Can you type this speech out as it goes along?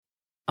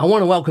I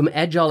want to welcome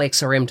Agile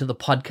XRM to the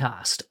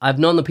podcast. I've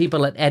known the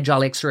people at Agile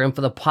XRM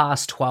for the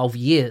past 12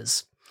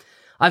 years.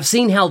 I've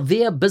seen how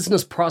their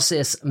business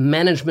process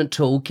management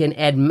tool can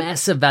add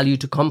massive value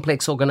to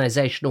complex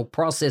organizational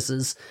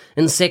processes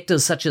in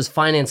sectors such as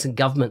finance and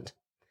government.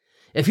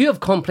 If you have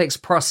complex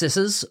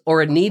processes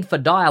or a need for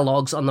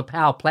dialogues on the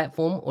Power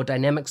Platform or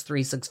Dynamics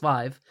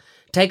 365,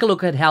 take a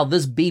look at how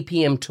this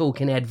BPM tool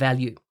can add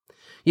value.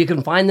 You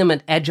can find them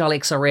at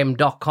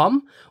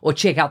agilexrm.com or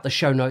check out the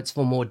show notes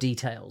for more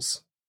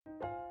details.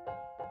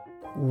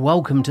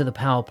 Welcome to the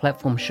Power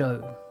Platform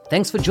Show.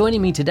 Thanks for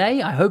joining me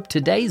today. I hope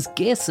today's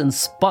guest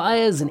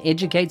inspires and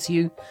educates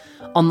you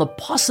on the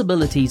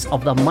possibilities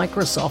of the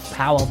Microsoft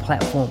Power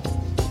Platform.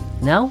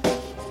 Now,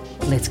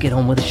 let's get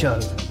on with the show.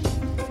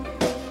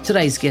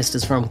 Today's guest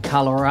is from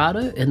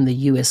Colorado in the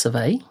US of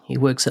A. He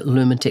works at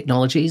Lumen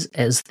Technologies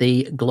as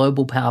the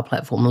Global Power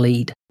Platform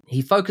lead.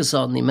 He focuses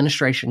on the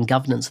administration and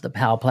governance of the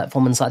Power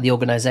Platform inside the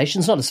organization.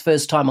 It's not his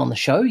first time on the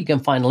show. You can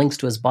find links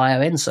to his bio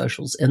and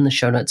socials in the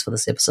show notes for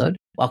this episode.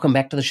 Welcome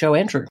back to the show,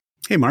 Andrew.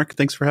 Hey, Mark.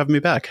 Thanks for having me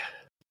back.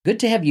 Good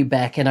to have you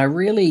back. And I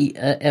really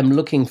am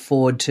looking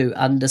forward to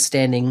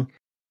understanding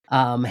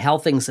how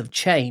things have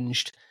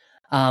changed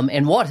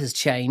and what has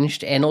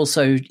changed. And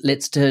also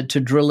let's to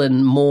drill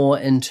in more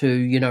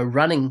into,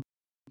 running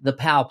the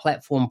Power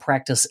Platform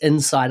practice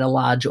inside a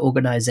large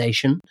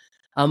organization.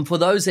 For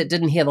those that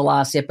didn't hear the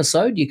last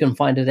episode, you can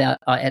find it out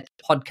at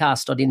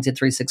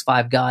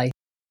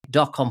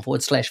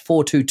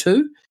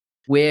podcast.nz365guy.com/422,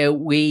 where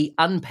we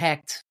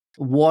unpacked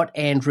what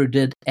Andrew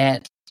did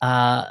at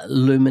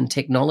Lumen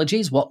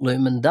Technologies, what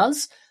Lumen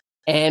does,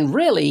 and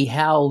really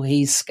how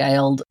he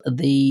scaled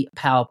the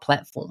Power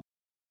Platform.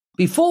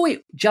 Before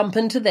we jump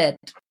into that,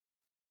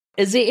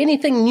 is there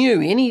anything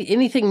new,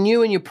 anything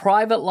new in your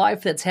private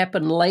life that's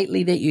happened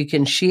lately that you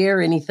can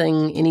share?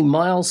 Any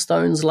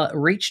milestones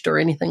reached or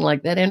anything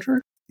like that,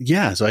 Andrew?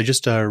 Yeah, so I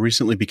just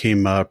recently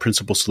became a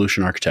principal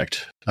solution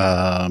architect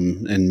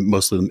in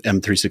most of the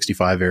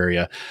M365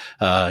 area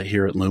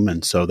here at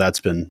Lumen. So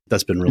that's been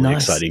really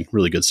exciting,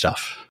 really good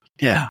stuff.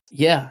 Yeah.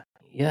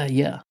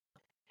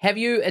 Have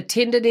you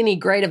attended any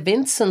great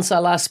events since I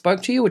last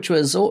spoke to you, which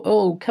was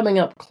coming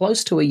up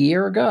close to a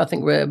year ago? I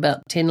think we're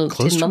about 10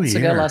 months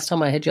ago last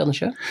time I had you on the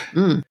show.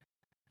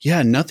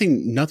 Yeah,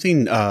 nothing,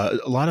 a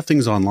lot of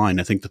things online.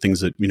 I think the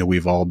things that,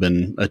 we've all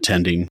been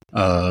attending,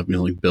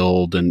 like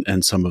Build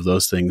and some of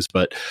those things,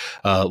 but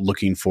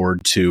looking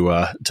forward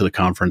to the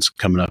conference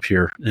coming up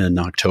here in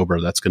October. I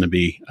think that's going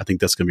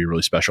to be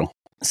really special.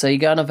 So you're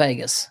going to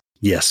Vegas?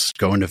 Yes,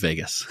 going to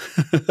Vegas.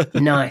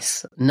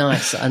 Nice.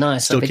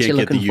 Still can't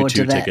get the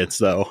U2 tickets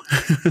though.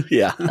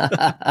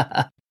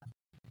 Yeah.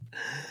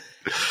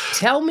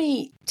 Tell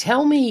me,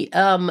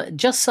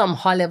 just some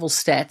high level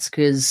stats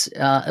because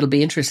it'll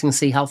be interesting to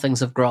see how things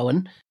have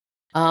grown.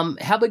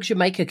 How big's your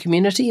maker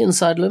community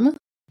inside Lumen?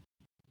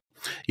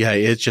 Yeah,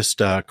 it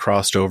just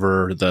crossed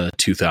over the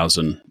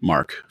 2,000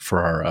 mark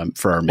for our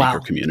maker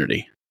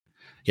community.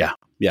 Yeah,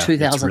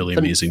 2,000. It's really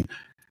amazing.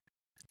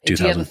 Do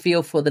you have a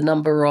feel for the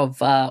number of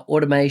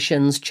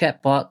automations,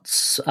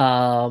 chatbots,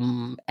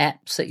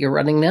 apps that you're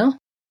running now?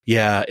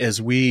 Yeah,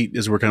 as we're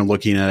kind of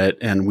looking at it,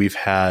 and we've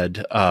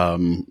had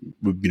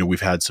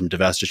we've had some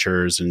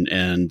divestitures,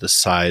 and the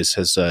size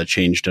has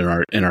changed in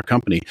our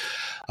company,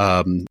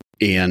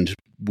 and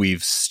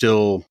we've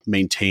still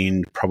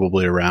maintained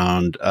probably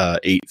around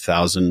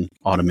 8,000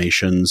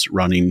 automations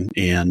running,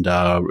 and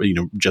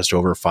just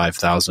over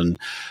 5,000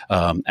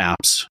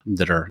 apps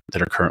that are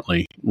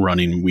currently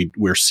running.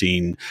 We're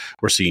seeing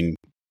pretty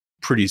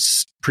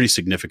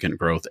significant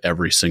growth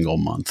every single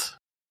month.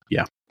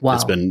 Yeah. Wow.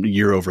 It's been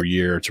year over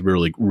year. It's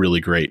really,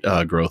 really great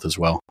growth as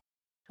well.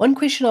 One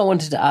question I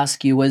wanted to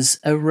ask you was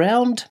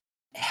around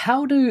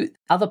how do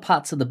other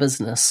parts of the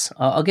business,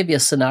 I'll give you a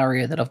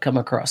scenario that I've come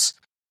across.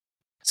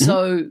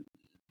 So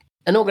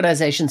an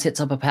organization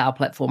sets up a Power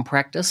Platform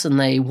practice and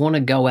they want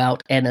to go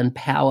out and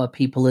empower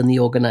people in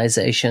the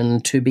organization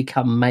to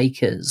become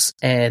makers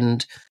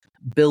and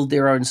build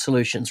their own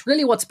solutions.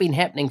 Really what's been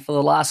happening for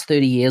the last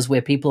 30 years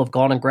where people have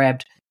gone and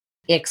grabbed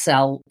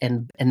Excel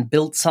and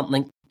built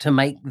something to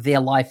make their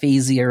life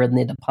easier in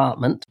their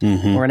department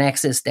or an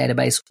access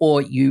database,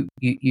 or you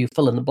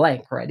fill in the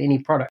blank, right? Any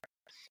product.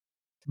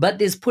 But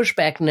there's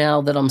pushback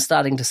now that I'm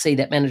starting to see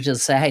that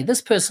managers say, hey,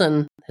 this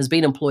person has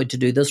been employed to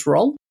do this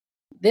role.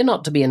 They're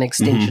not to be an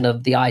extension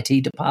of the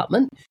IT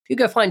department. You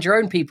go find your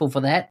own people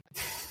for that.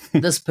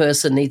 This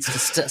person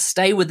needs to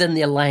stay within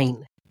their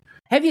lane.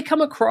 Have you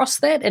come across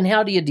that, and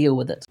how do you deal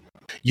with it?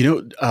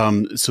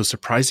 So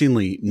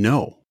surprisingly,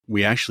 no.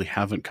 We actually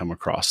haven't come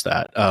across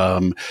that. I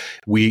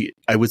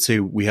would say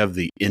we have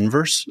the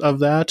inverse of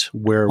that,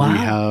 where we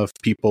have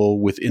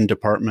people within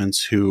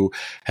departments who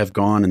have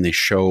gone and they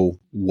show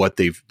what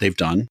they've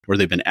done, or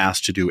they've been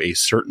asked to do a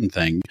certain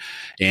thing,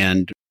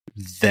 and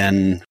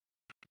then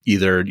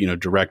either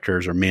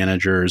directors or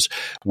managers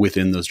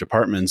within those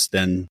departments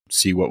then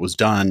see what was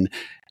done,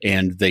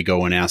 and they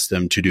go and ask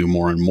them to do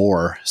more and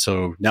more.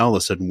 So now all of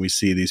a sudden we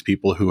see these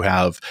people who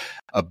have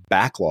a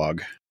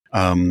backlog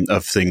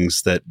of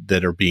things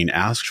that are being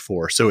asked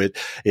for. So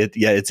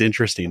it's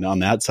interesting on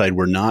that side.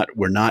 We're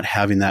not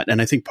having that.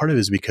 And I think part of it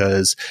is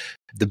because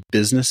the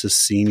business is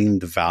seeing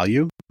the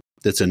value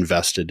that's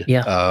invested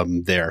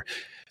there.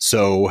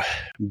 So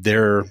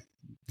they're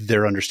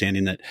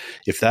understanding that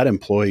if that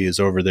employee is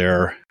over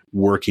there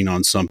working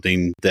on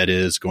something that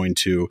is going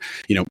to,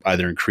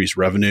 either increase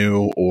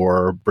revenue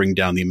or bring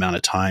down the amount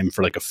of time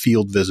for like a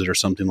field visit or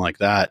something like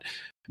that,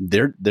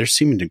 they're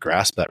seeming to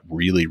grasp that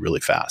really, really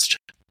fast.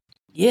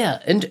 Yeah,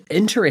 and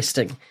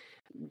interesting.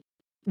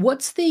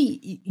 What's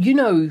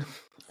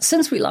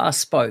since we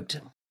last spoke,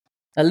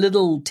 a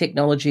little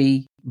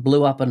technology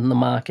blew up in the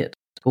market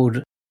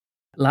called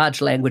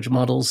large language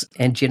models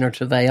and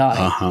generative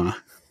AI.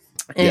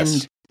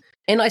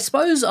 And I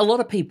suppose a lot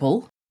of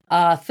people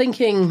are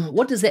thinking,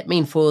 what does that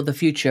mean for the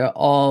future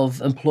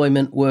of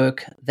employment,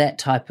 work, that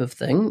type of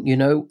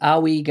thing? Are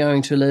we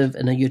going to live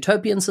in a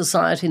utopian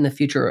society in the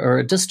future or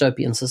a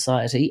dystopian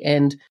society?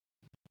 And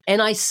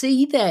I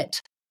see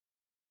that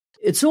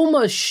it's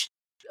almost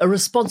a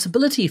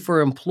responsibility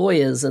for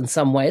employers in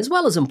some way, as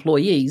well as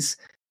employees,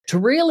 to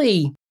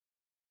really,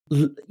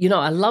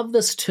 I love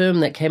this term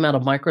that came out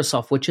of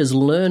Microsoft, which is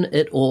learn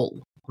it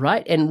all,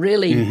 right? And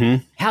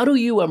really, how do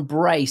you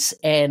embrace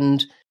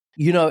and,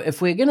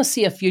 if we're going to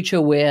see a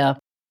future where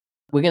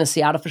we're going to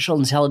see artificial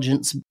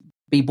intelligence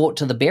be brought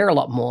to the bear a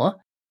lot more,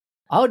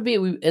 I would be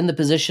in the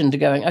position to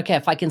going, okay,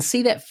 if I can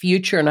see that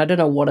future and I don't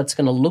know what it's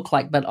going to look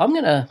like, but I'm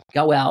going to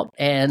go out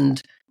and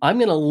I'm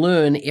going to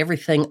learn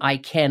everything I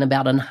can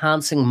about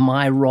enhancing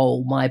my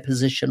role, my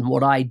position,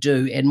 what I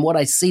do, and what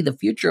I see the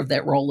future of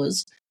that role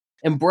is.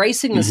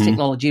 Embracing this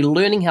technology,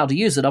 learning how to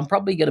use it, I'm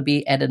probably going to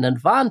be at an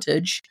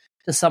advantage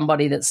to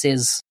somebody that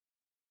says,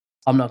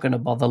 I'm not going to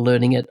bother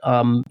learning it.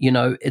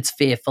 It's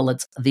fearful,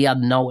 it's the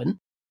unknown.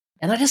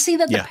 And I just see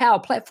that the Power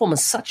Platform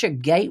is such a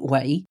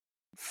gateway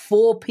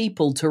for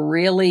people to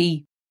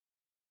really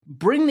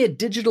bring their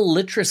digital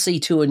literacy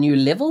to a new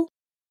level.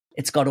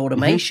 It's got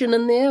automation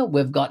in there.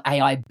 We've got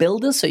AI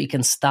builders so you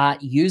can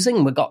start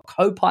using. We've got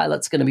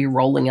Copilots going to be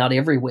rolling out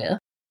everywhere.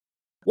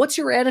 What's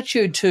your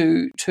attitude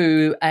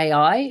to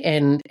AI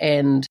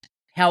and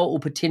how it will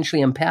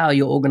potentially empower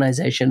your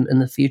organization in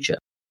the future?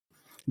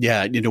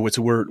 Yeah,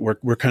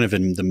 we're kind of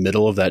in the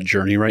middle of that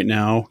journey right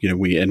now.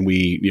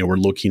 We're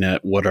looking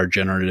at what our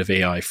generative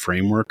AI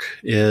framework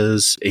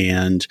is,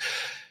 and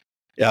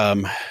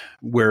I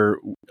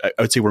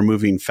would say we're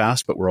moving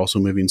fast, but we're also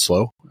moving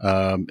slow.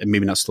 And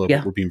maybe not slow,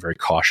 but we're being very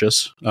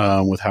cautious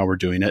with how we're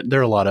doing it. There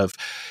are a lot of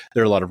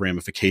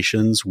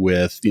ramifications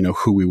with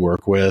who we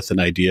work with, an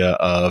idea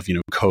of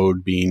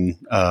code being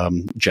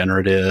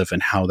generative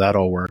and how that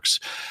all works.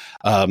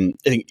 I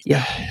think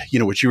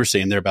what you were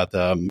saying there about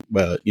the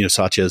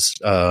Satya's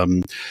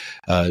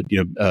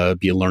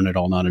be a learn it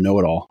all, not a know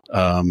it all,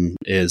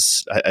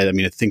 is I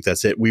think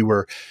that's it. We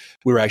were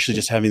actually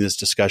just having this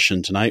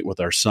discussion tonight with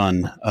our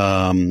son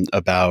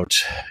about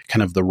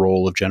kind of the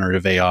role of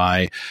generative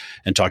AI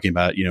and talking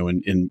about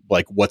in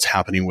like what's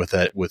happening with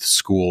it with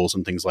schools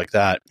and things like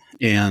that.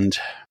 And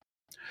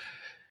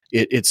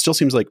it still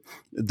seems like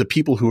the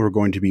people who are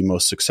going to be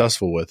most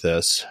successful with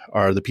this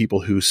are the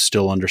people who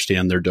still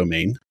understand their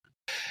domain.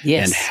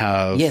 Yes.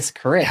 And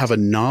have a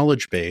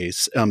knowledge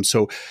base.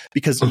 So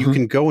because you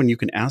can go and you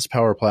can ask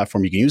Power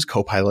Platform, you can use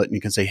Copilot and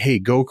you can say, hey,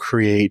 go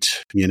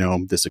create,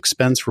 this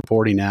expense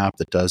reporting app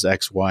that does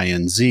X, Y,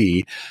 and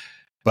Z.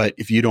 But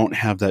if you don't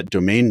have that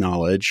domain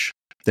knowledge,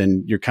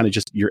 then you're kind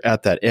of you're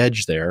at that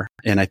edge there.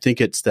 And I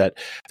think it's that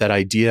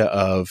idea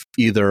of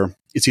either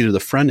the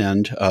front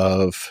end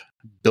of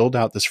build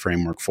out this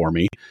framework for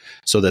me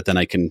so that then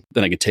I can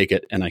take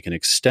it and I can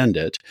extend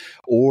it.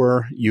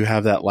 Or you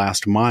have that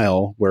last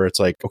mile where it's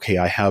like, okay,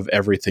 I have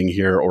everything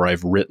here, or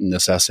I've written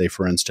this essay,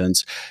 for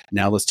instance.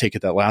 Now let's take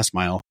it that last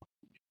mile,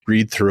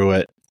 read through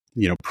it,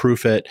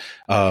 proof it,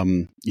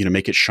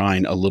 make it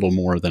shine a little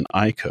more than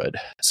I could.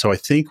 So I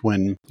think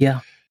when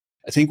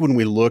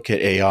we look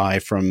at AI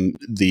from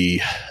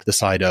the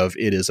side of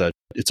it's a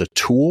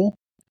tool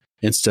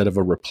instead of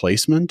a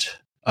replacement.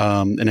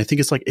 And I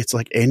think it's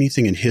like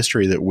anything in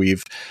history that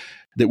we've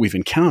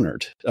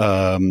encountered.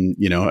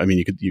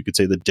 You could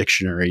say the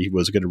dictionary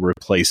was going to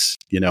replace,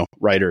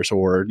 writers,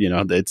 or,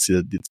 it's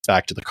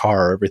back to the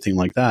car, or everything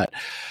like that.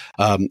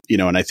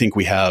 And I think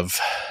we have,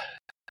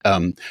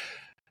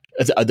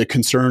 the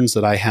concerns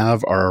that I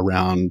have are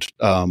around,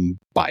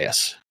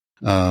 bias.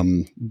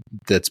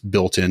 That's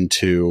built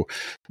into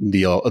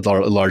the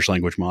large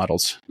language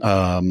models.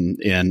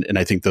 And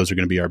I think those are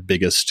going to be our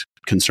biggest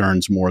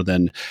concerns, more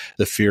than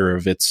the fear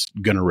of it's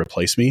going to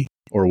replace me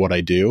or what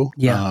I do.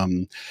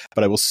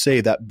 But I will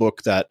say that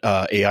book, that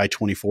AI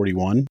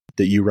 2041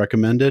 that you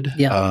recommended,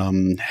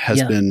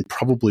 has been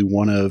probably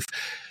one of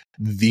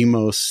the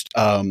most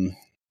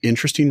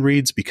interesting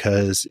reads,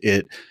 because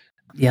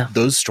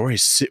those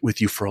stories sit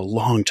with you for a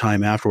long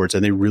time afterwards,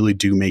 and they really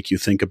do make you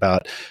think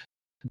about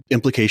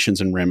implications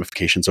and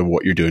ramifications of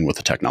what you're doing with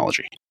the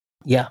technology.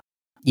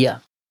 Yeah,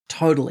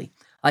 totally.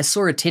 I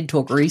saw a TED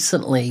Talk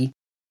recently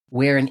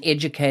where an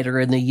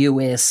educator in the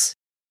US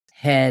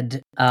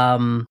had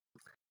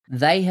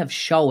they have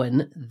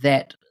shown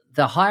that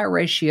the higher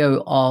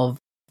ratio of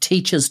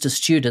teachers to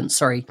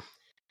students,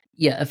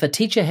 if a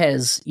teacher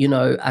has,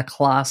 a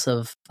class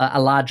of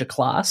a larger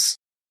class,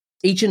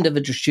 each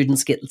individual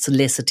student gets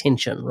less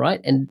attention, right?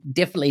 And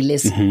definitely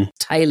less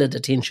tailored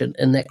attention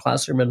in that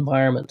classroom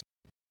environment.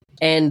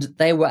 And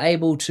they were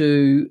able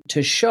to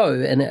show,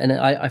 and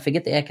I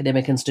forget the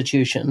academic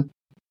institution,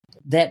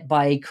 that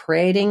by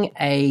creating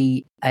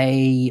a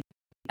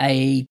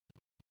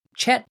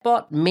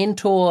chatbot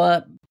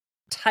mentor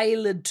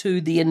tailored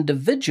to the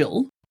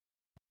individual,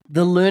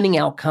 the learning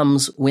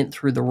outcomes went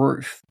through the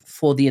roof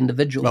for the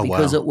individual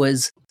because it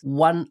was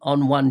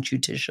one-on-one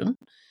tuition.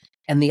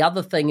 And the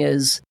other thing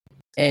is,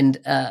 and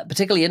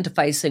particularly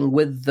interfacing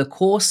with the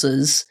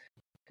courses,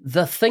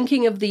 the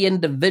thinking of the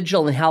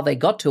individual and how they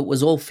got to it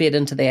was all fed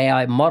into the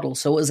AI model.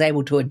 So it was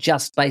able to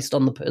adjust based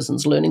on the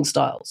person's learning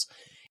styles.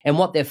 And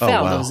what they've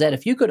found is that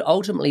if you could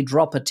ultimately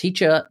drop a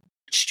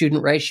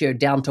teacher-student ratio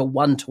down to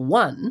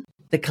 1-to-1,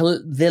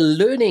 the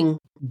learning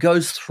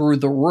goes through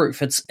the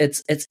roof. It's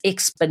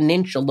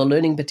exponential, the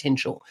learning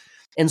potential.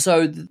 And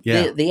so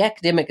the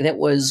academic that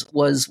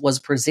was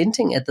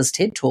presenting at this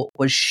TED Talk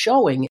was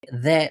showing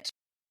that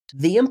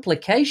the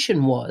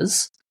implication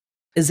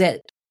is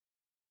that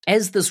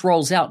as this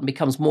rolls out and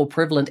becomes more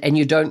prevalent, and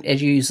you don't,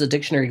 as you use the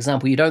dictionary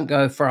example, you don't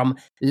go from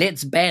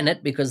let's ban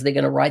it because they're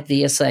going to write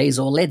the essays,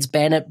 or let's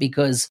ban it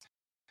because,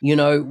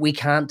 we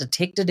can't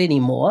detect it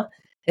anymore.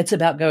 It's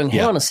about going,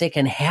 hang on a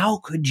second, how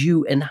could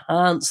you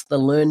enhance the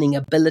learning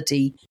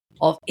ability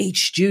of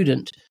each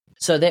student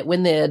so that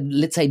when they're,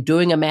 let's say,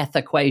 doing a math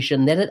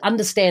equation, that it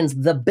understands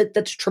the bit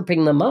that's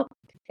tripping them up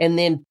and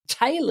then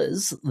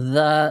tailors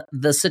the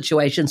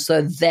situation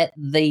so that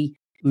the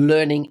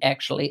learning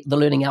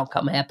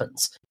outcome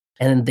happens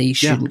and the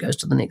student goes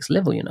to the next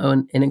level,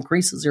 and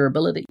increases their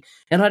ability.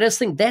 And I just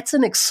think that's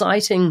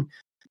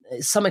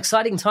some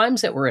exciting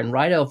times that we're in,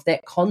 right? Of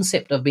that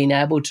concept of being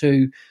able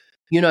to,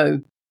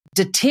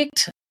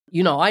 detect,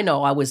 I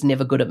know I was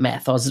never good at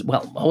math. I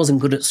wasn't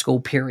good at school,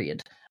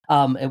 period.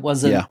 It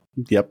wasn't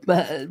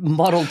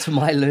modeled to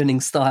my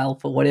learning style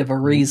for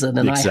whatever reason.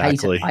 And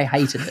I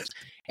hated it.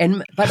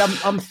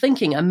 But I'm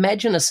thinking,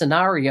 imagine a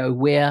scenario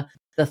where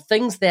the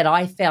things that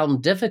I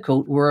found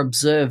difficult were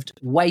observed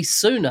way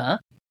sooner,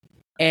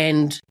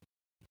 and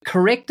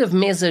corrective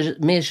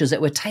measures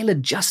that were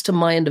tailored just to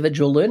my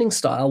individual learning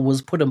style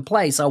was put in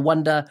place. I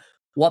wonder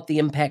what the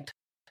impact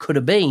could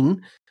have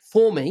been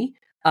for me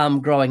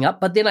growing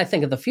up. But then I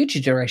think of the future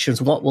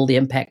generations. What will the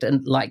impact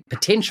and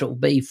potential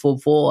be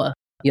for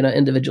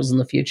individuals in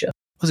the future?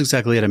 That's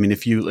exactly it. I mean,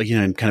 if you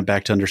kind of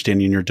back to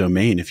understanding your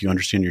domain. If you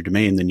understand your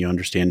domain, then you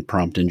understand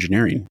prompt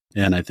engineering.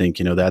 And I think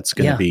that's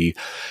going to be,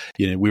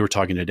 we were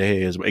talking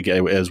today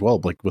as well,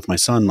 like with my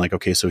son. Like,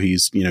 okay, so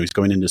he's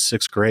going into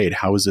 6th grade.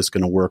 How is this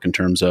going to work in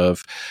terms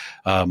of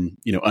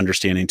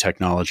understanding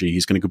technology?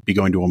 He's going to be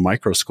going to a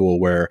micro school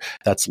where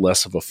that's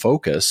less of a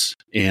focus,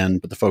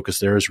 but the focus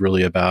there is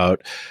really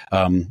about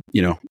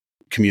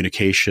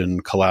communication,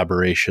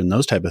 collaboration,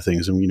 those type of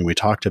things. And, we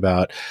talked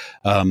about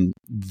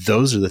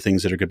those are the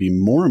things that are going to be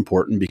more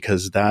important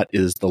because that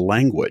is the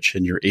language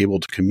and you're able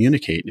to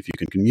communicate. And if you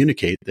can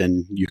communicate,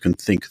 then you can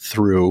think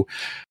through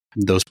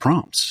those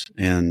prompts.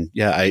 And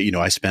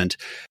I spent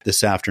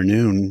this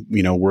afternoon,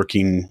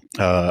 working,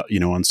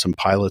 on some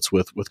pilots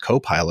with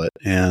Copilot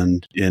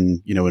and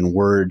in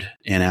Word,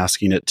 and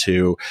asking it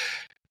to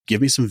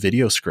give me some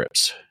video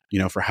scripts,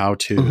 for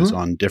how-tos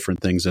on different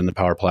things in the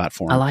Power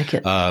Platform. I like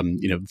it.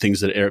 Things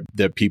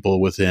that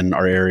people within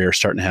our area are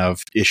starting to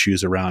have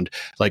issues around,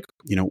 like,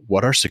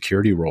 what are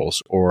security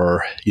roles,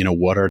 or,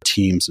 what are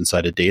teams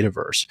inside a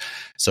Dataverse?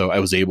 So I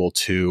was able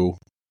to,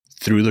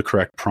 through the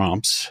correct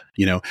prompts,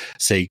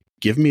 say,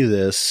 give me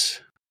this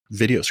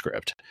video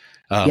script.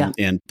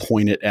 And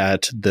point it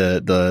at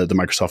the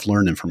Microsoft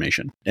Learn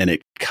information, and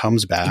it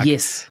comes back.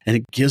 Yes, and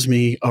it gives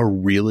me a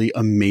really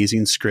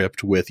amazing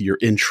script with your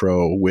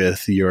intro,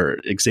 with your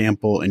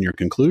example, and your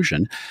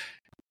conclusion.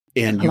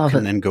 And you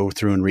can then go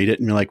through and read it,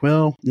 and you're like,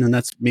 well,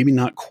 that's maybe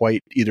not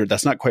quite either.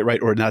 That's not quite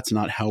right, or that's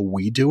not how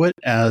we do it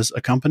as a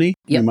company.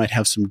 We might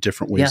have some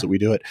different ways that we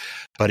do it,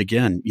 but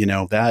again,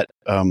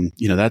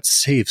 that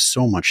saves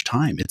so much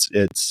time.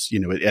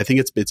 I think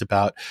it's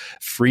about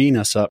freeing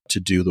us up to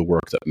do the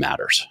work that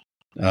matters.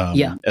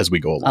 As we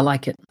go along. I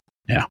like it.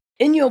 Yeah.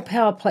 In your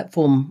Power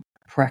Platform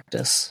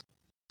practice,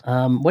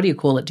 what do you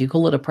call it? Do you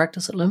call it a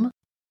practice at Luma?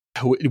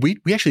 We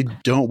actually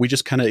don't. We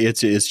just kind of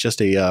it's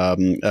just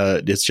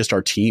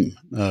our team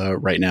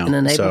right now. An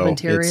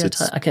enablement area.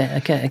 Okay.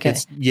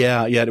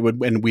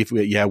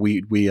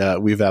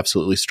 We've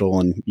absolutely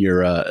stolen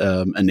your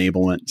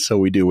enablement. So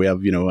we do. We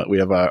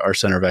have our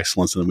center of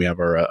excellence, and then we have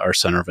our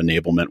center of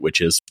enablement, which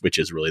is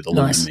really the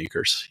Luma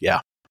makers. Yeah.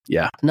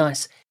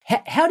 Nice.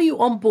 How do you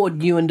onboard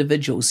new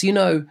individuals?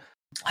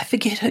 I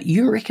forget,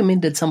 you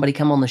recommended somebody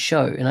come on the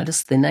show, and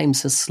their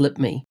names has slipped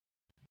me.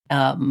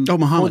 Mohammed.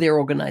 For their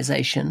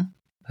organization.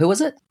 Who was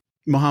it?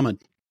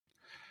 Mohammed.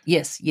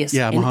 Yes.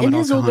 Yeah, and in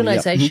his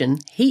organization,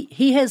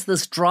 he has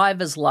this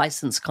driver's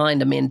license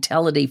kind of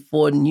mentality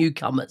for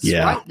newcomers,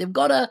 right? They've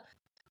got to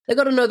They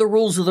got to know the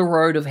rules of the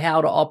road of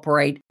how to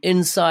operate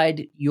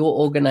inside your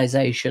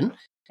organization.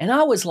 And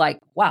I was like,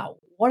 wow,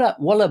 what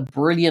a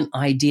brilliant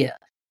idea.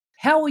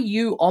 How are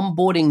you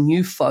onboarding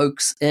new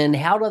folks, and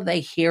how do they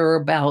hear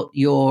about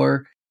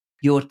your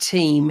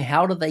team?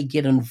 How do they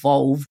get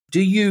involved?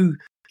 Do you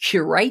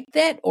curate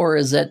that, or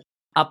is it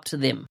up to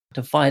them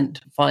to find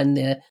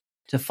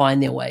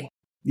their way?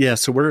 Yeah,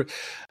 so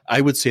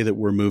I would say that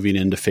we're moving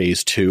into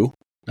phase 2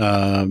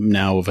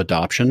 now of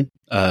adoption.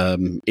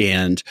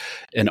 And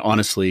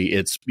honestly,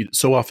 it's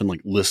so often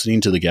like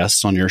listening to the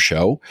guests on your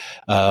show.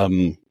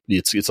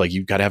 It's like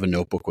you've got to have a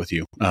notebook with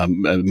you.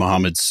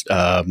 Mohammed's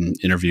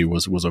interview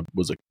was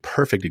a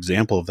perfect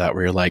example of that,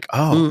 where you're like,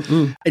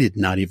 I did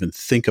not even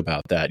think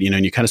about that,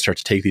 and you kind of start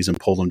to take these and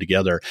pull them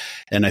together.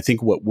 And I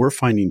think what we're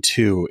finding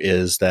too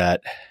is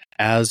that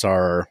as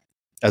our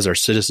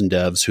citizen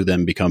devs who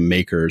then become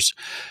makers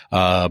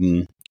are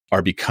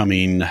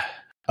becoming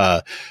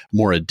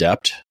more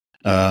adept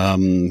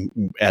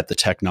at the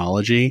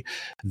technology,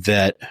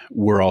 that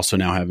we're also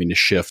now having to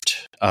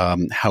shift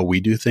how we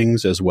do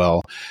things as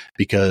well,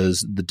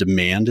 because the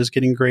demand is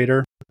getting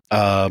greater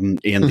and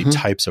the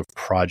types of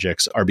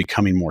projects are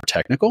becoming more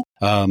technical.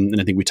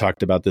 And I think we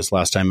talked about this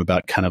last time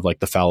about kind of like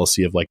the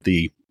fallacy of like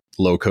the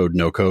low code,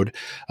 no code.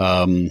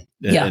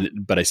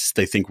 But I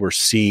think we're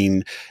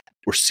seeing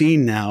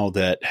now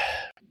that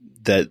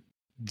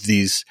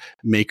these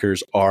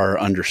makers are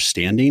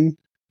understanding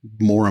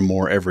more and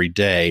more every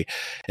day.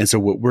 And so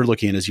what we're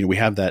looking at is, we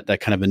have that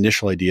kind of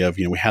initial idea of,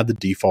 we had the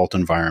default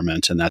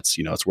environment, and that's,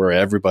 it's where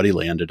everybody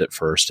landed at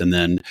first. And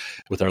then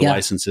with our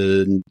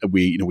licenses,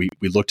 we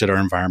looked at our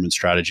environment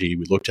strategy.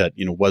 We looked at,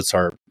 what's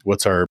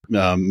our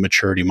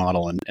maturity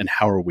model, and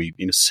how are we,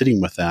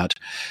 sitting with that.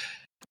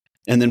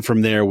 And then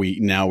from there, we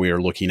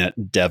are looking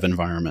at dev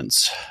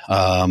environments,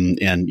 and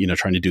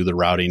trying to do the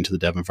routing to the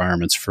dev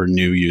environments for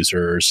new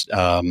users.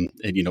 And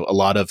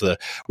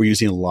we're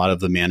using a lot of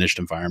the managed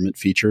environment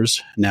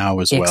features now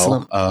as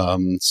well.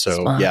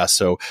 So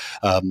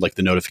like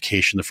the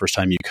notification the first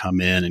time you come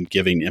in and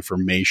giving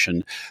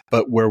information.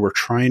 But where we're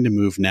trying to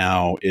move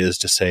now is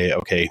to say,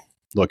 okay,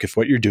 look, if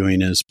what you're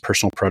doing is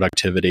personal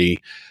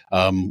productivity,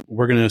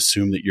 we're going to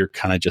assume that you're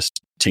kind of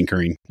just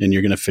tinkering, and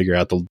you're going to figure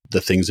out the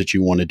things that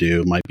you want to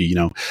do. It might be,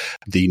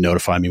 the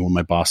notify me when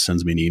my boss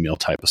sends me an email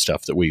type of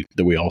stuff that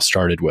we all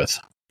started with.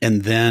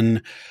 And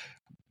then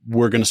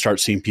we're going to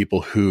start seeing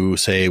people who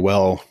say,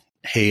 well,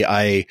 hey,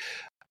 I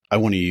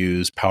want to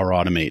use Power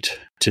Automate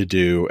to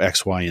do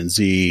X, Y, and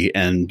Z,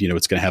 and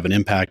it's going to have an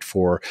impact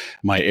for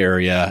my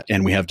area.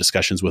 And we have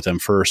discussions with them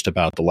first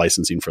about the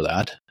licensing for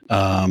that,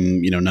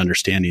 and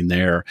understanding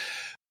there.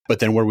 But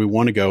then where we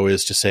want to go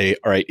is to say,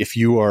 all right, if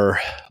you are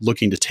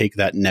looking to take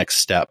that next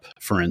step,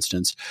 for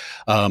instance,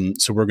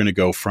 so we're going to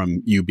go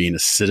from you being a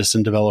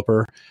citizen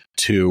developer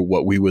to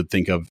what we would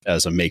think of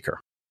as a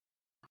maker.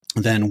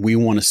 Then we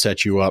want to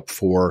set you up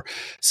for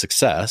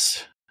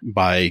success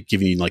by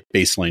giving you like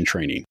baseline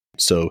training.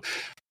 So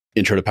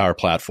Intro to Power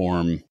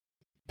Platform,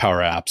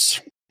 Power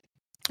Apps,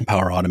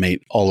 Power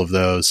Automate, all of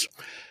those.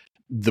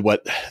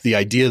 The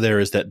idea there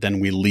is that then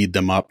we lead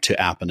them up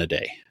to App in a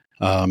Day.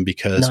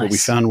 Because what we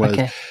found was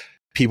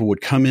people would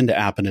come into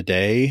App in a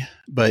Day,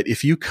 but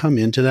if you come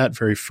into that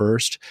very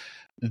first,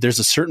 there's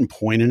a certain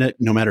point in it,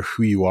 no matter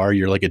who you are,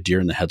 you're like a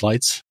deer in the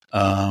headlights.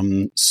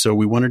 So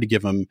we wanted to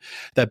give them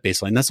that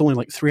baseline. That's only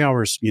like 3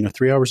 hours,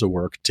 3 hours of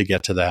work to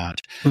get to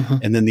that.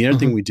 And then the other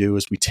thing we do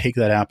is we take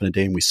that App in a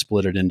Day and we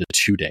split it into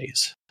 2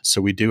 days. So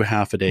we do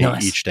half a day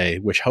each day,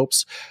 which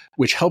helps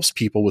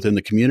people within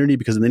the community,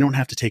 because they don't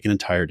have to take an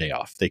entire day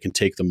off. They can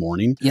take the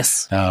morning.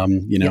 Yes.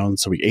 And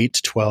so we 8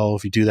 to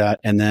 12, you do that.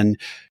 And then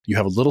you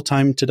have a little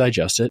time to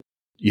digest it.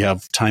 You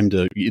have time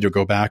to either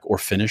go back or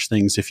finish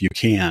things if you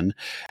can.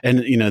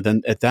 And,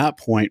 then at that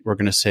point, we're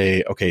going to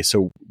say, okay,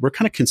 so we're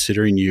kind of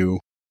considering you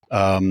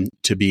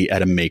to be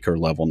at a maker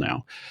level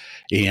now.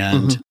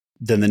 And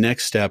then the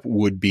next step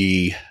would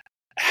be,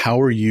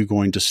 how are you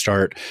going to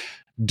start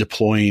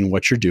deploying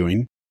what you're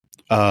doing?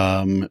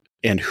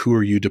 And who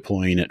are you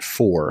deploying it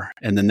for?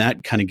 And then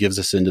that kind of gives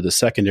us into the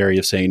secondary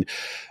of saying,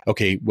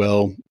 okay,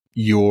 well,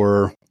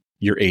 you're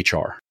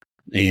HR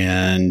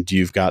and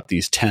you've got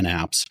these 10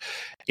 apps,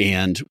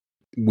 and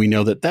we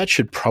know that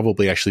should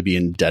probably actually be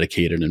in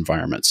dedicated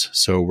environments.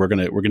 So we're going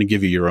to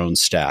give you your own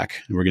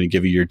stack, and we're going to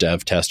give you your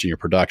dev, test, and your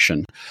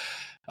production.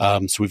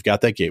 So we've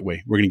got that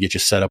gateway. We're going to get you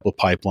set up with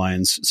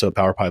pipelines, so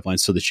Power Pipelines,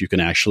 so that you can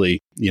actually,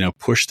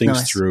 push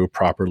things through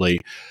properly.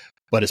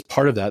 But as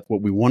part of that,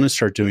 what we want to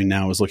start doing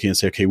now is looking and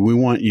say, okay, we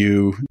want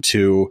you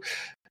to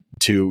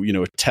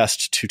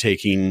test to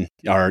taking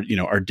our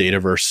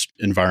Dataverse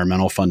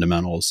environmental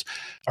fundamentals,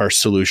 our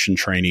solution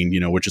training,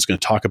 which is going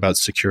to talk about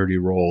security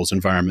roles,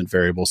 environment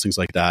variables, things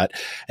like that.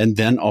 And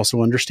then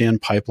also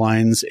understand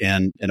pipelines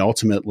and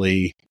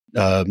ultimately,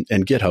 and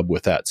GitHub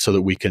with that, so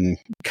that we can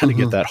kind of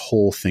get that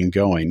whole thing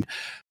going.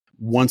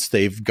 Once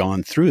they've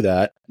gone through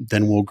that,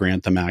 then we'll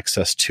grant them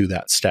access to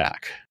that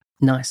stack.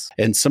 Nice.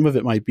 And some of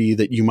it might be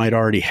that you might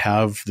already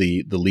have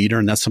the leader,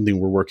 and that's something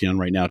we're working on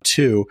right now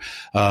too.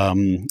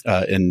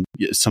 And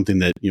something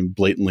that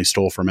blatantly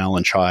stole from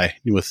Alan Chai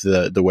with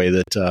the way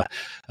that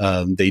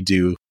they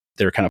do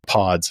their kind of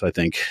pods, I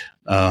think.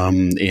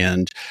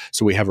 And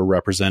so we have a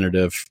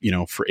representative,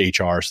 for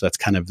HR. So that's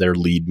kind of their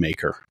lead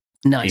maker.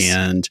 Nice.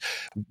 And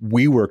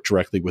we work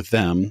directly with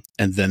them,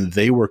 and then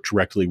they work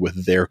directly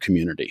with their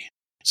community.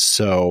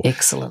 So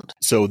excellent.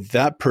 So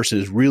that person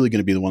is really going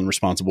to be the one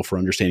responsible for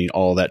understanding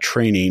all that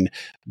training.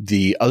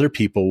 The other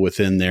people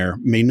within there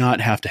may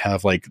not have to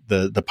have like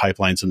the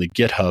pipelines and the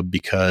GitHub,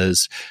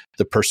 because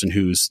the person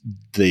who's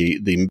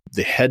the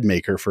head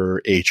maker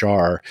for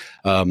HR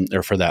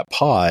or for that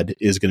pod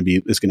is going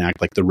to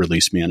act like the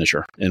release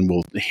manager and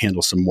will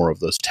handle some more of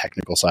those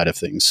technical side of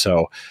things.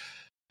 So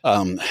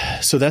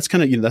that's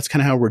kind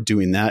of how we're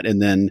doing that.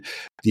 And then,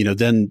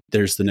 then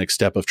there's the next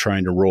step of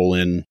trying to roll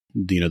in,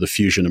 the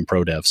Fusion and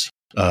Pro Devs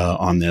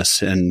on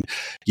this, and,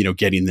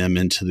 getting them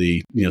into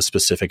the,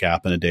 specific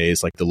app in a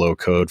days, like the low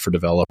code for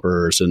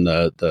developers and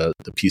the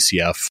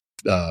PCF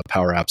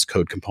Power Apps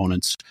code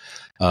components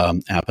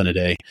app in a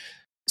day.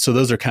 So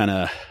that's kind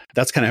of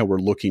how we're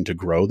looking to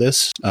grow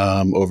this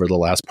over the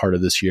last part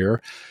of this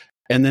year.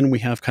 And then we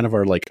have kind of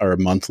our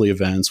monthly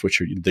events,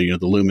 which are the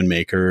Lumen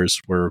Makers,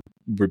 where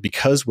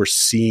because we're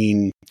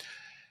seeing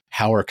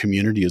how our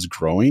community is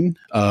growing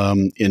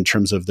in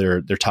terms of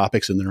their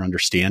topics and their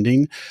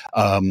understanding.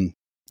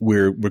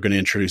 We're going to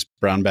introduce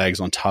brown bags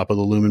on top of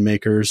the Lumen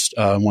Makers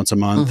once a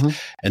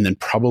month, and then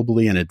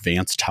probably an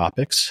advanced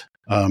topics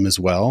as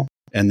well.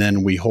 And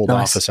then we hold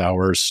office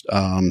hours,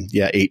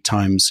 8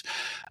 times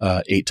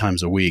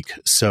a week.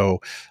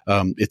 So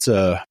it's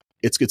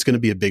going to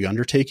be a big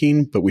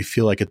undertaking, but we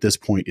feel like at this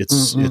point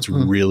it's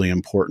really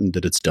important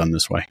that it's done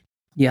this way.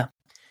 Yeah.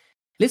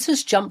 Let's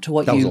just jump to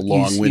what that was a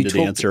long-winded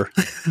answer.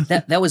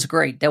 that was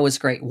great. That was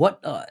great.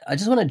 What I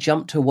just want to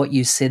jump to what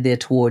you said there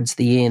towards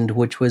the end,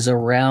 which was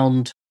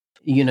around,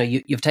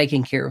 you've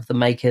taken care of the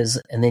makers,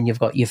 and then you've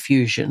got your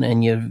Fusion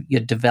and your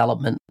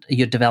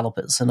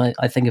developers. And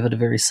I think of it a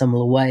very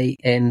similar way.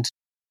 And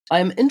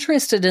I'm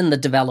interested in the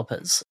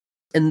developers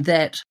in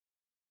that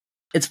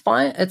it's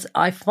fine.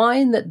 I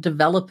find that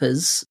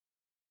developers,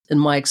 in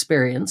my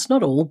experience,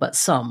 not all, but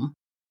some,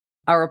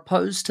 are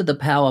opposed to the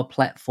Power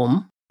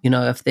Platform,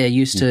 if they're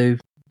used to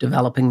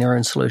developing their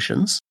own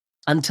solutions,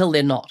 until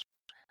they're not.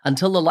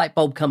 Until the light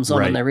bulb comes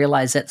on and they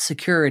realize that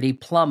security,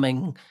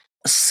 plumbing,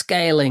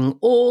 scaling,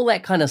 all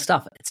that kind of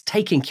stuff, it's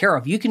taken care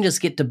of. You can just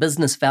get to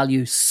business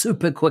value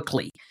super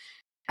quickly.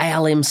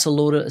 ALM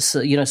supported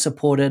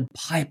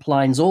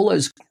pipelines, all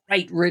those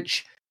great,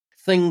 rich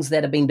things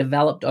that have been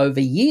developed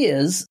over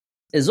years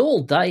is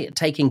all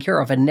taken care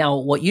of. And now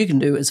what you can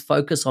do is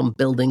focus on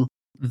building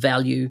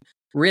value,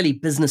 really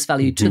business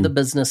value to the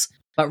business,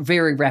 but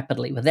very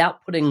rapidly,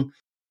 without putting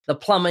the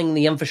plumbing,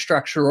 the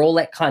infrastructure, all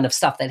that kind of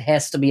stuff that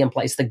has to be in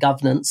place, the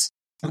governance,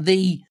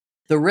 the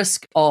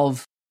risk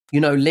of,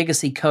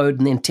 legacy code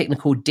and then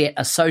technical debt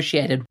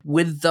associated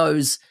with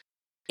those,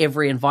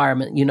 every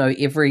environment,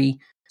 every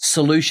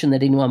solution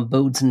that anyone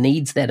builds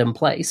needs that in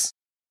place.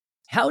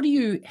 How do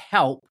you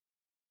help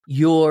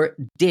your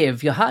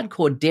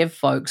hardcore dev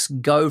folks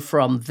go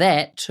from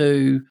that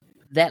to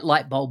that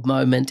light bulb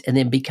moment and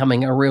then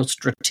becoming a real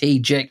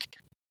strategic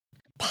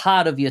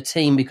part of your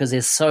team, because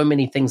there's so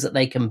many things that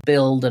they can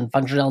build and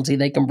functionality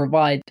they can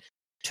provide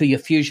to your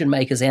Fusion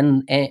makers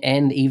and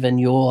even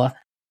your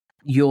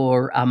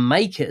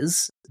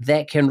makers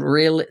that can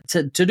really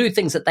to do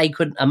things that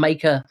a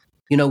maker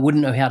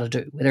wouldn't know how to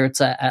do, whether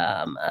it's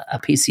a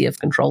PCF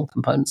control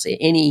components,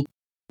 any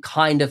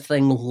kind of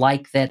thing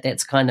like that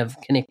that's kind of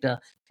connector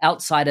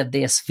outside of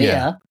their sphere.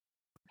 Yeah.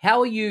 How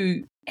are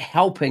you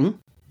helping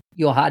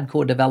your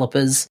hardcore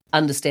developers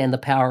understand the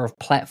power of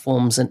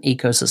platforms and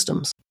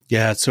ecosystems?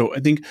 Yeah, so I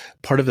think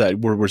part of that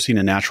we're seeing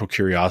a natural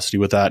curiosity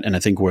with that, and I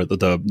think where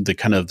the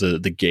kind of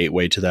the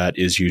gateway to that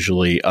is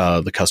usually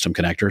the custom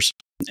connectors,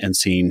 and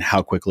seeing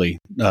how quickly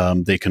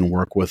they can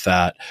work with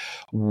that.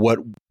 What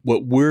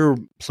we're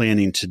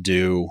planning to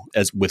do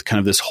as with kind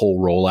of this whole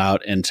rollout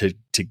and to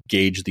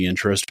gauge the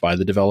interest by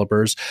the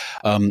developers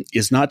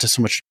is not to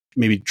so much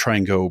maybe try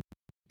and go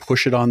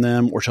push it on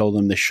them or tell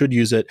them they should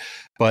use it,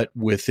 but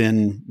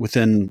within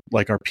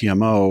like our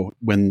PMO,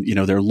 when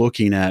they're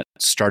looking at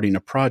starting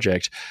a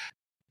project,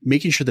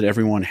 making sure that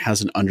everyone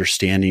has an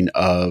understanding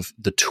of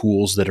the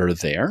tools that are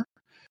there.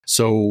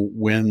 So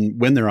when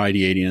they're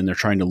ideating and they're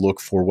trying to look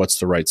for what's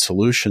the right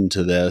solution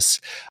to this,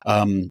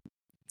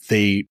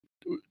 they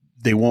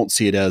won't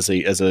see it as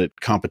a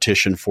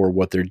competition for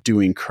what they're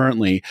doing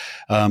currently,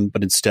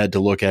 but instead to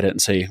look at it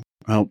and say,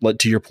 well,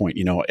 to your point,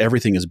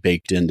 everything is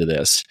baked into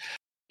this.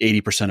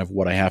 80% of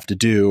what I have to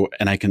do,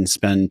 and I can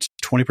spend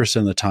 20%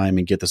 of the time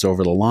and get this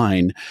over the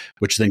line,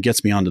 which then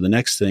gets me on to the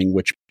next thing,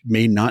 which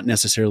may not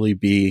necessarily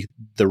be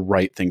the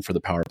right thing for the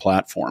Power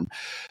Platform.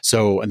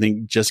 So I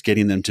think just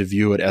getting them to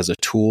view it as a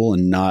tool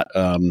and not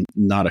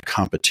a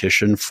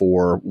competition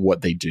for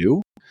what they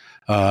do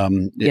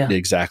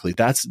Exactly.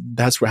 That's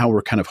how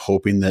we're kind of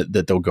hoping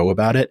that they'll go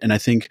about it. And I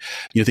think,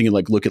 thinking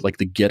like, look at like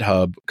the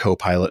GitHub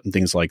Copilot and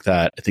things like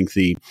that. I think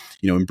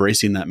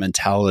embracing that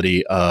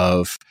mentality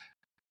of,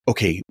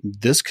 okay,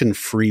 this can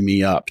free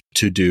me up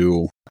to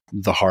do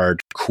the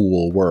hard,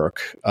 cool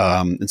work.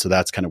 And so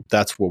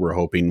that's what we're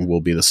hoping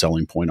will be the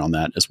selling point on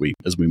that as we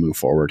move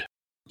forward.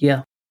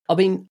 Yeah. I've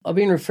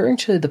been referring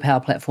to the Power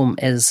Platform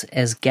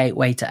as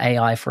gateway to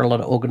AI for a lot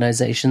of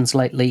organizations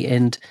lately,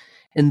 and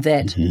in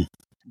that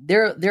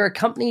there are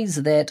companies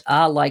that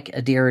are like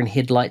a deer in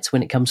headlights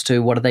when it comes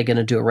to what are they going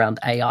to do around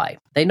AI.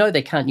 They know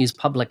they can't use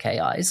public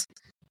AIs,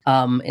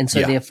 and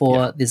so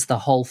therefore there's the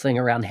whole thing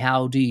around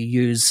how do you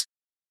use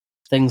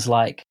things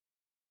like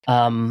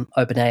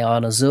OpenAI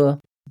on Azure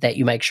that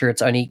you make sure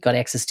it's only got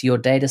access to your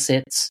data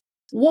sets.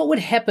 What would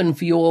happen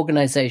for your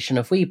organization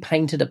if we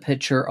painted a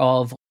picture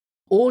of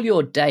all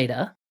your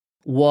data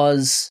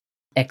was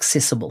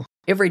accessible?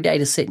 Every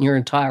data set in your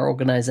entire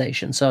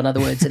organization. So in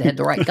other words, it had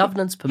the right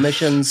governance,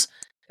 permissions,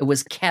 it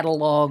was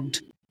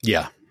cataloged.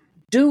 Yeah.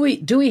 Do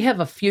we have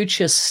a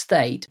future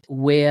state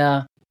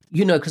where,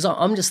 because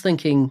I'm just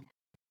thinking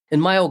in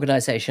my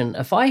organization,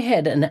 if I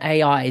had an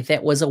AI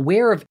that was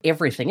aware of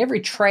everything, every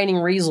training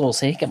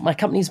resource, my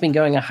company's been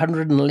going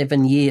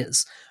 111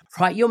 years,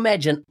 right? You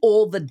imagine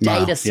all the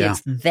data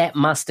sets that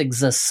must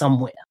exist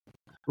somewhere,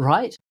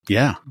 right?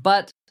 Yeah.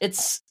 But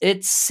it's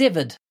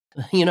severed.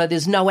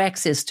 There's no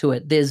access to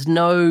it. There's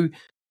been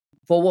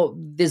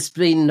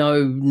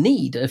no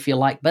need, if you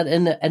like. But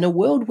in a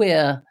world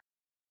where,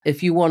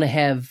 if you want to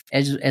have,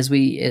 as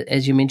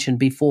you mentioned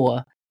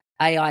before,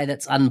 AI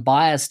that's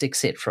unbiased,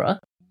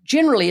 etc.,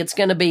 generally it's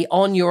going to be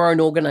on your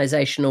own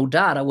organizational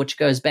data, which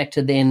goes back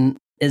to then,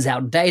 is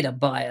our data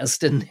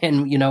biased? And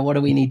what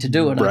do we need to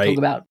do? And I talk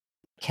about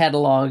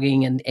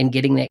cataloging and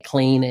getting that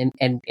clean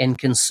and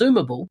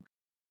consumable.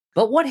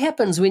 But what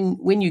happens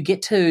when you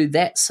get to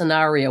that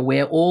scenario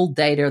where all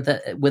data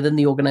that within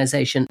the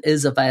organization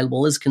is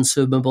available, is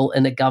consumable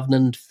in a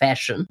governed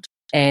fashion,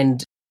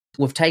 and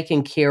we've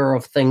taken care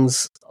of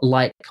things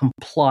like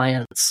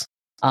compliance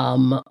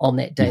on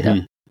that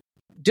data?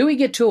 Do we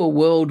get to a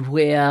world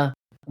where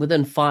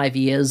within 5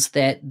 years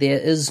that there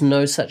is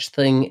no such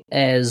thing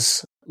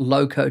as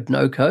low code,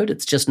 no code?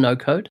 It's just no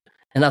code.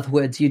 In other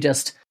words,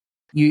 the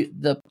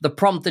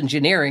prompt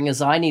engineering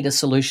is, I need a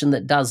solution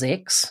that does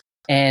X,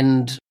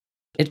 and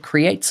it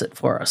creates it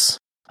for us.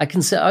 I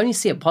can only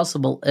see it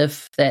possible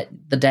if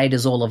the data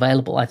is all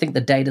available. I think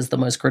the data is the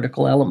most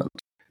critical element.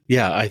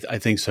 Yeah, I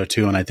think so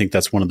too. And I think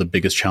that's one of the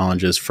biggest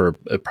challenges for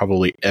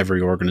probably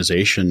every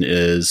organization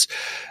is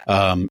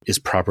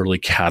properly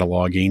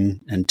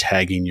cataloging and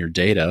tagging your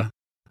data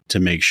to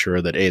make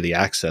sure that the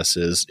access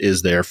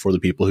is there for the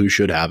people who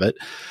should have it.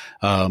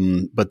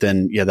 But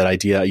then, that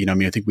idea,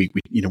 I think we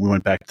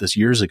went back to this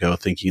years ago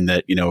thinking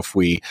that, if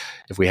we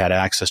had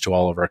access to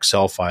all of our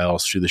Excel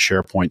files through the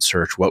SharePoint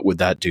search, what would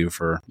that do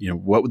for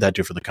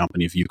the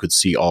company if you could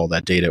see all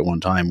that data at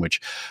one time,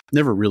 which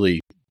never really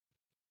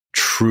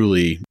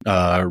truly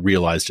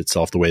realized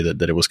itself the way that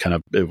it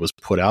was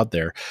put out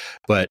there.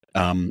 But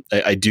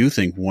I do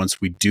think once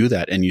we do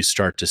that and you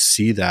start to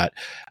see that,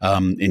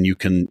 and you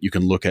can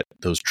look at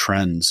those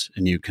trends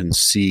and you can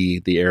see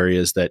the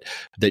areas that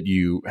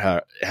you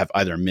have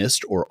either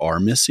missed or are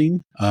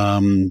missing,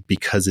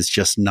 because it's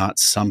just not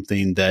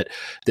something that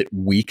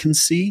we can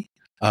see.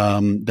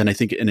 Then I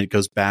think, and it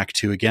goes back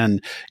to,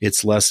 again,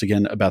 it's less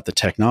about the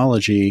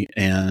technology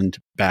and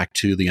back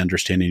to the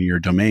understanding of your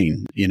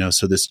domain,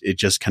 so it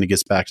just kind of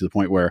gets back to the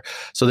point where,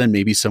 so then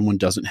maybe someone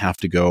doesn't have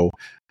to go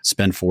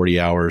spend 40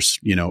 hours,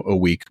 a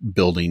week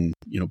building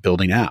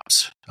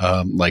apps,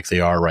 like they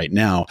are right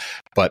now,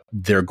 but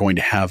they're going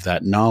to have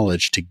that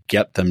knowledge to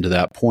get them to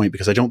that point,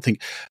 because I don't think,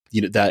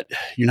 that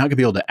you're not going to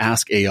be able to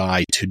ask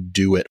AI to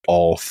do it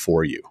all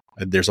for you.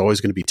 There's always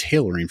going to be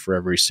tailoring for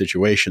every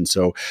situation.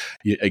 So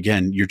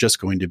again, you're just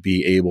going to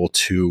be able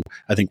to,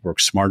 I think, work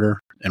smarter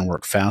and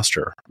work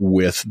faster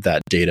with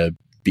that data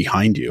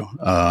behind you.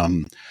 I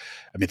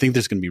think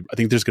there's going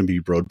to be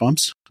road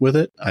bumps with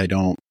it. I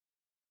think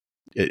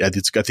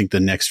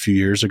the next few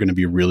years are going to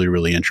be really,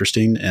 really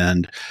interesting.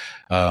 And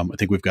I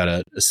think we've got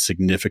a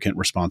significant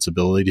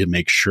responsibility to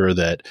make sure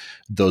that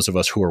those of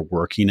us who are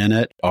working in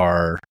it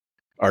are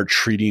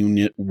treating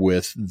it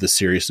with the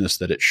seriousness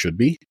that it should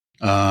be.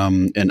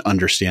 And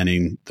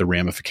understanding the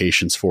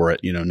ramifications for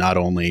it, not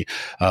only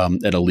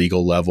at a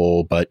legal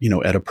level, but,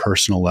 at a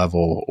personal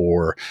level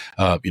or,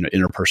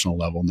 interpersonal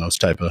level, and those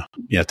type of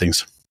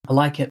things. I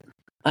like it.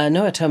 I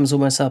know our time's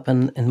almost up,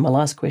 and my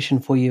last question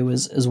for you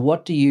is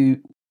what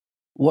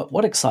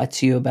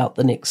excites you about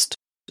the next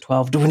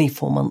 12,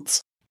 24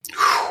 months?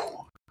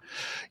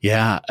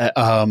 Yeah.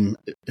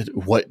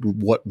 What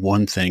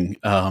one thing?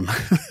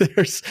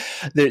 There's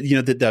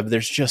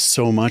just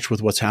so much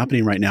with what's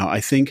happening right now. I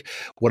think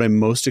what I'm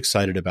most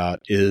excited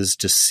about is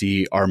to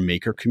see our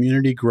maker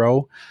community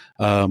grow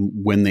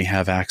when they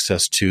have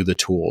access to the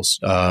tools.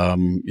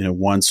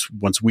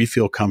 Once we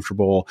feel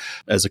comfortable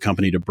as a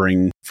company to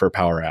bring for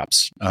Power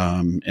Apps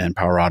and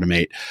Power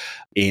Automate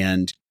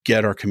and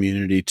get our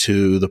community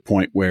to the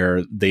point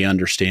where they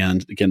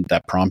understand, again,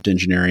 that prompt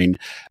engineering,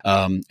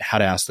 how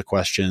to ask the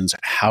questions,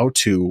 how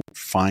to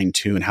fine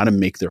tune, how to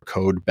make their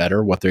code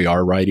better, what they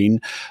are writing,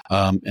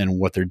 and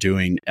what they're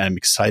doing. And I'm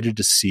excited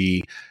to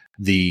see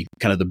the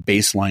kind of the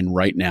baseline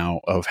right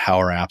now of how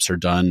our apps are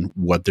done,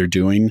 what they're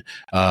doing,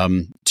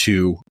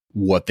 to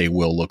what they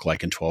will look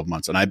like in 12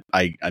 months. And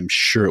I'm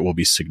sure it will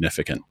be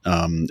significant.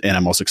 And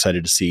I'm also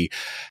excited to see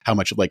how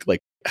much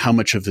how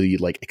much of the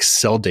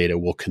Excel data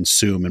will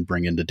consume and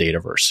bring into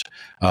Dataverse,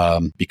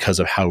 because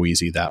of how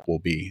easy that will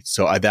be.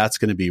 So that's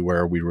going to be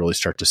where we really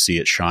start to see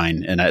it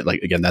shine. And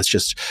again, that's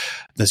just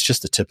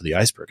the tip of the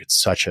iceberg. It's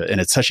such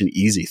an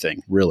easy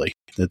thing, really.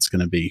 It's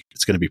going to be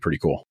pretty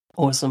cool.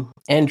 Awesome.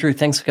 Andrew,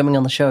 thanks for coming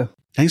on the show.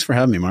 Thanks for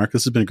having me, Mark.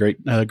 This has been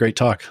a great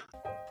talk.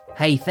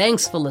 Hey,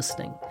 thanks for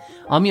listening.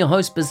 I'm your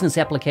host, Business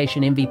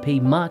Application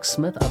MVP Mark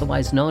Smith,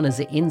 otherwise known as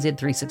the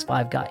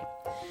NZ365 Guy.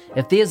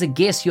 If there's a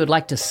guest you'd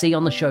like to see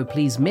on the show,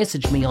 please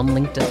message me on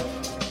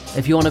LinkedIn.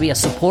 If you want to be a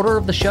supporter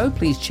of the show,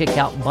 please check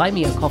out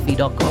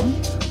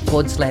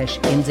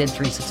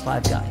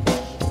buymeacoffee.com/NZ365 Guy.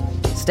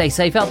 Stay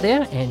safe out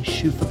there and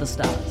shoot for the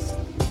stars.